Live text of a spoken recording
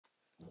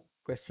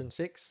Question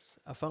 6.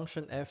 A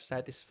function f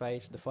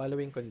satisfies the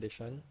following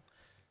condition.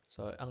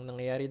 So, ang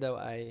nangyayari daw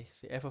ay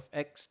si f of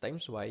x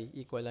times y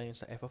equal lang yung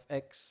sa f of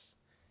x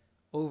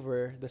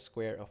over the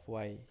square of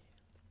y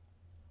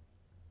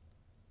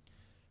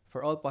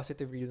for all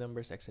positive real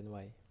numbers x and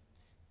y.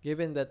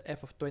 Given that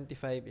f of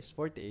 25 is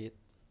 48,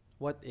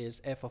 what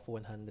is f of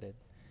 100?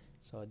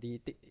 So,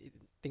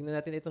 tingnan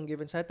natin itong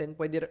given sa atin.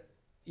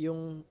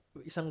 Yung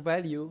isang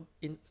value,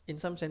 in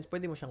some sense,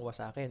 pwede mo siyang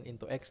wasakin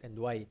into x and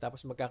y.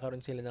 Tapos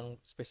magkakaroon sila ng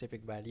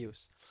specific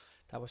values.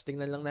 Tapos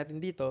tingnan lang natin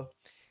dito,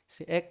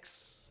 si x,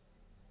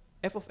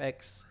 f of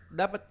x,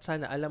 dapat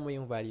sana alam mo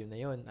yung value na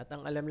yon. At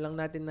ang alam lang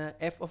natin na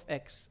f of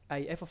x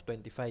ay f of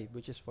 25,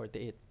 which is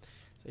 48.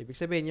 So, ibig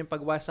sabihin, yung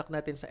pagwasak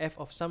natin sa f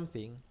of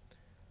something,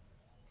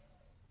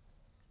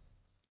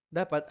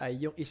 dapat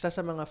ay yung isa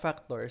sa mga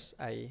factors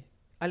ay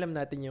alam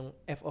natin yung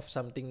f of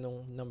something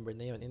nung number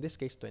na yon. In this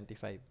case,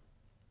 25.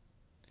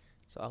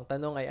 So, ang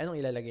tanong ay anong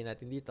ilalagay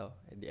natin dito?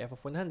 The f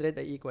of 100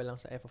 ay equal lang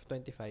sa f of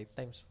 25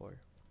 times 4.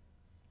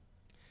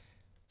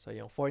 So,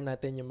 yung 4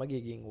 natin yung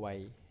magiging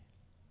y.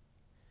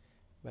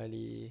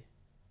 Bali,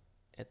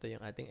 ito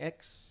yung ating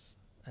x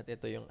at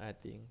ito yung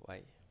ating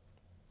y.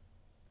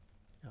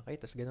 Okay,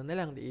 tas ganun na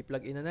lang.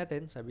 I-plug in na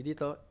natin. Sabi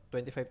dito,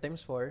 25 times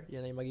 4,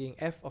 yan ay magiging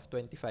f of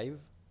 25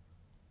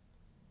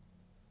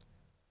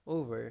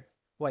 over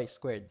y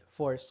squared,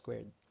 4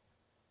 squared.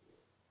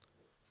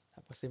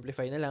 Tapos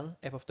simplify na lang,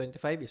 f of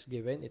 25 is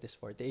given, it is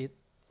 48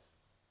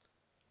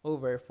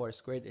 over 4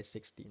 squared is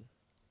 16.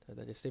 So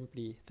that is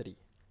simply 3.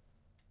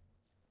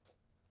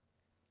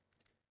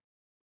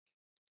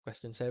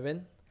 Question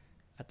 7.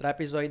 A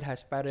trapezoid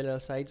has parallel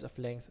sides of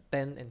length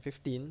 10 and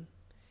 15.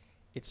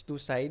 Its two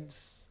sides,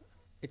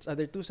 its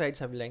other two sides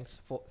have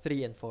lengths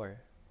 3 and 4.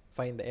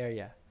 Find the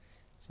area.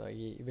 So,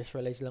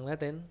 i-visualize lang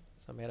natin.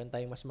 So, meron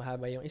tayong mas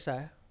mahaba yung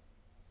isa.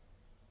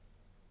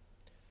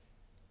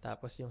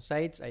 Tapos, yung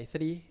sides ay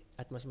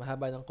 3 at mas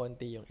mahaba ng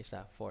konti yung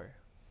isa, 4.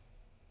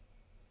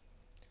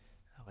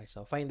 Okay,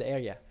 so find the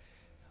area.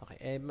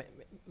 Okay,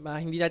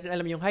 hindi natin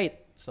alam yung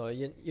height. So,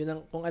 yun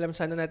ang, kung alam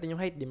sana natin yung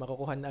height, di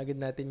makukuha na agad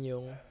natin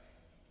yung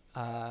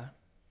uh,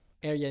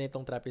 area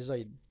nitong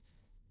trapezoid.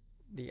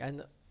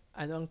 Ano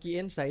ang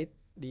key insight?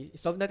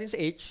 Solve natin sa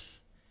h.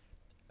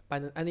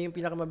 Ano yung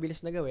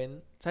pinakamabilis na gawin?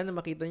 Sana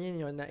makita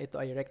niyo na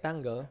ito ay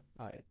rectangle.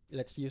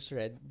 Let's use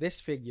red. This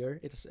figure,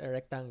 it is a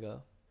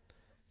rectangle.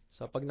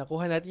 So, pag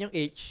nakuha natin yung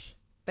h,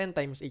 10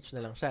 times h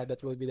na lang siya.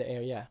 That will be the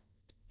area.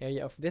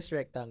 Area of this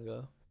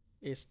rectangle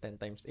is 10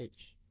 times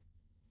h.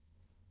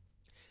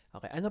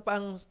 Okay, ano pa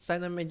ang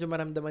sana medyo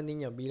maramdaman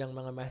ninyo bilang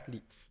mga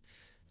mathletes?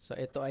 So,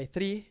 ito ay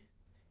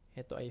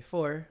 3, ito ay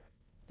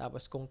 4,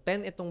 tapos kung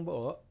 10 itong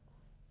buo,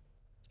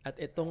 at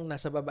itong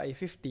nasa baba ay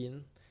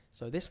 15,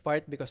 so this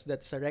part, because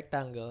that's a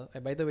rectangle,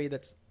 by the way,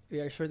 we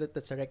are sure that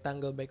that's a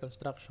rectangle by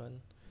construction,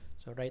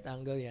 so right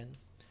angle yan.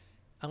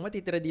 Ang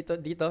matitira dito,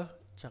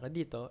 tsaka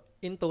dito,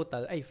 in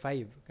total ay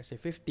 5, kasi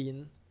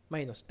 15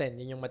 minus 10,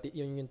 yun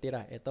yung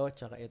tira, ito,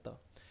 tsaka ito.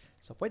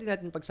 So, pwede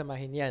natin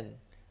pagsamahin yan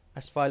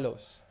as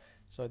follows.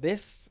 So,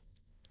 this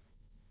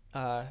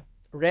uh,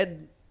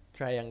 red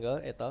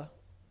triangle, ito.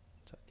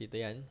 So, dito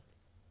yan.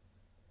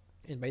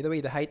 And by the way,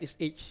 the height is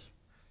h.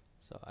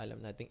 So,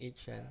 alam nating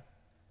h yan.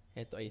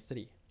 Ito ay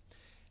 3.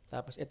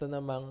 Tapos, ito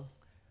namang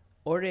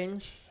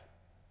orange,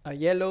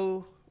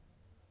 yellow,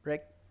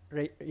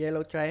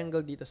 yellow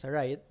triangle dito sa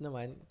right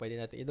naman. Pwede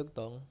natin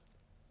idugtong.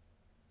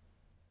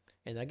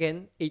 And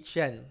again, h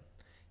yan.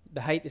 The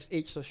height is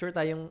h. So, sure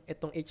tayong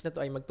itong h na to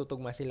ay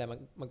magtutugma sila.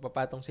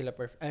 Magpapatong sila,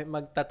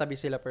 magtatabi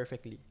sila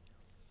perfectly.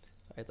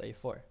 So, ito ay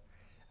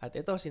 4. At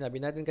ito, sinabi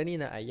natin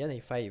kanina, ay yan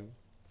ay 5.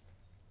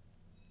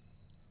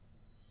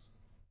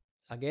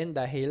 Again,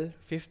 dahil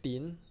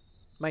 15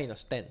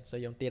 minus 10. So,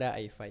 yung tira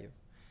ay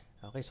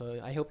 5. Okay, so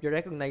I hope you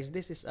recognize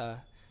this is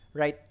a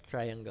right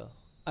triangle.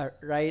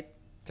 Right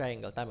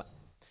triangle, tama.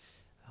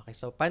 Okay,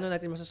 so paano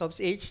natin masasolve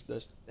si h?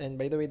 And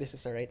by the way, this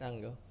is a right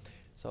angle.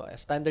 So, a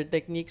standard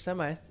technique sa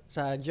math,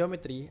 sa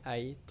geometry,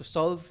 ay to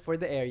solve for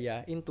the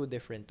area in two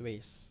different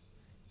ways.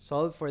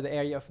 Solve for the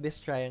area of this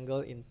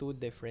triangle in two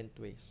different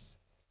ways.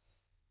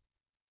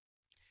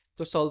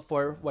 To solve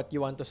for what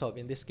you want to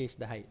solve, in this case,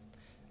 the height.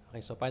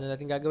 Okay, so paano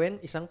natin gagawin?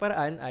 Isang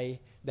paraan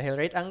ay,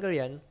 dahil right angle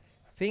yan,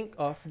 think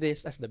of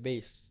this as the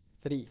base,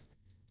 3.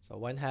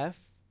 So, 1/2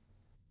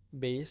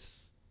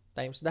 base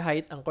times the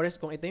height.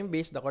 Kung ito yung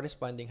base, the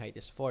corresponding height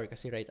is 4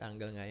 kasi right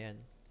angle nga yan.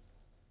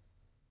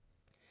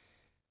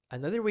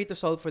 Another way to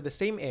solve for the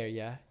same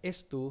area is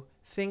to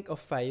think of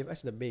 5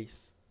 as the base.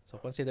 So,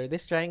 consider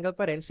this triangle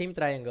pa rin, same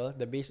triangle.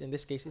 The base in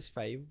this case is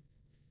 5.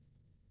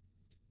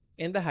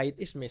 And the height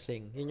is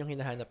missing. Yun yung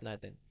hinahanap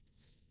natin.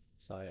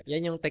 So,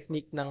 yan yung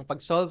technique ng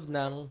pag-solve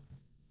ng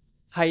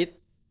height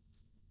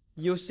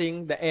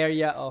using the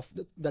area of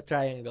the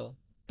triangle.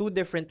 Two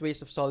different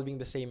ways of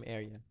solving the same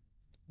area.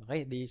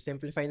 Okay,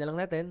 simplify na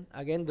lang natin.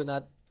 Again, do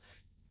not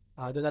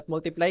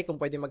multiply. Kung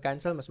pwede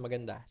mag-cancel, mas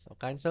maganda. So,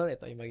 cancel.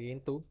 Ito ay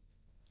magiging 2.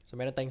 So,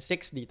 meron tayong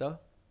 6 dito.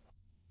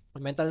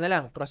 Mental na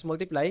lang. Cross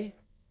multiply.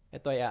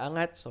 Ito ay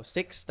aangat. So,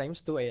 6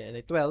 times 2 ay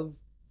 12.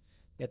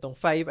 Itong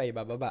 5 ay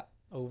bababa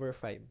over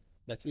 5.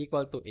 That's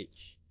equal to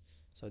h.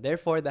 So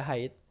therefore, the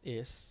height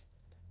is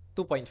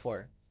 2.4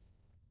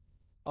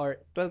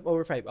 or 12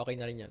 over 5. Okay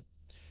na rin yun.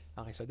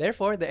 Okay, so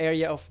therefore, the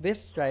area of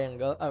this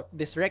triangle,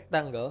 this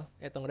rectangle,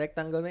 itong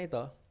rectangle na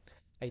ito,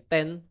 ay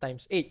 10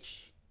 times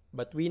h.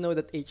 But we know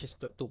that h is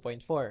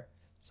 2.4.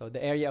 So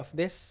the area of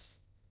this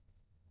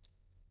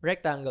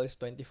rectangle is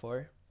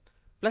 24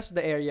 plus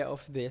the area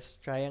of this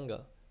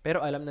triangle.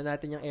 Pero alam na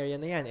natin yung area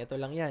na yan. Ito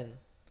lang yan.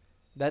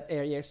 That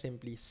area is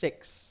simply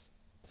 6.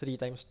 3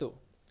 times 2.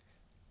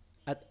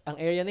 At ang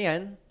area na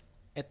yan,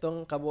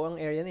 itong kabuang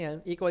area na yan,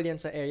 equal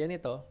yan sa area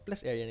nito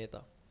plus area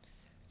nito.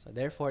 So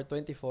therefore,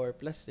 24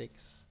 plus 6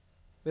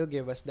 will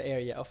give us the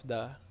area of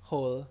the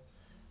whole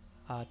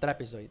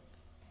trapezoid,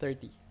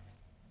 30.